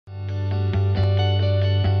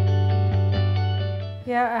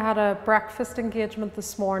Yeah, I had a breakfast engagement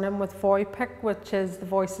this morning with VOYPIC, which is the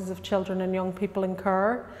Voices of Children and Young People in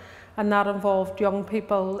Care, and that involved young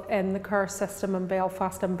people in the care system in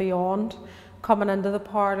Belfast and beyond coming into the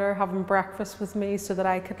parlour, having breakfast with me so that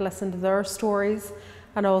I could listen to their stories,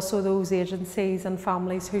 and also those agencies and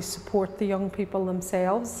families who support the young people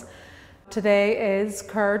themselves. Today is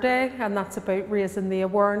Care Day, and that's about raising the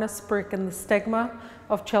awareness, breaking the stigma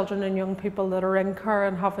of children and young people that are in care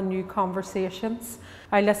and having new conversations.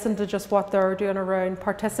 I listened to just what they're doing around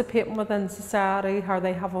participating within society, how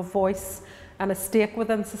they have a voice and a stake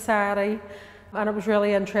within society. And it was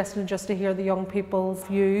really interesting just to hear the young people's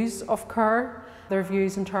views of care, their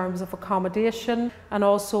views in terms of accommodation and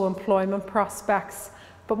also employment prospects,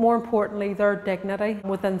 but more importantly their dignity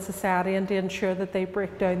within society, and to ensure that they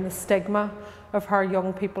break down the stigma of how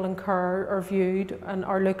young people in care are viewed and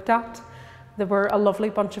are looked at. They were a lovely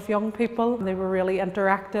bunch of young people. They were really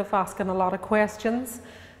interactive, asking a lot of questions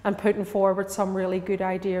and putting forward some really good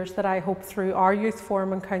ideas that I hope through our youth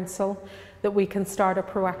forum and council that we can start a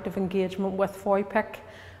proactive engagement with VOYPIC.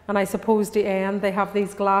 And I suppose to end, they have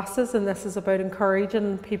these glasses, and this is about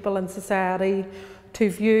encouraging people in society to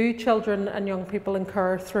view children and young people in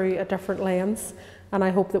care through a different lens, and I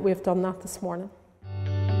hope that we've done that this morning.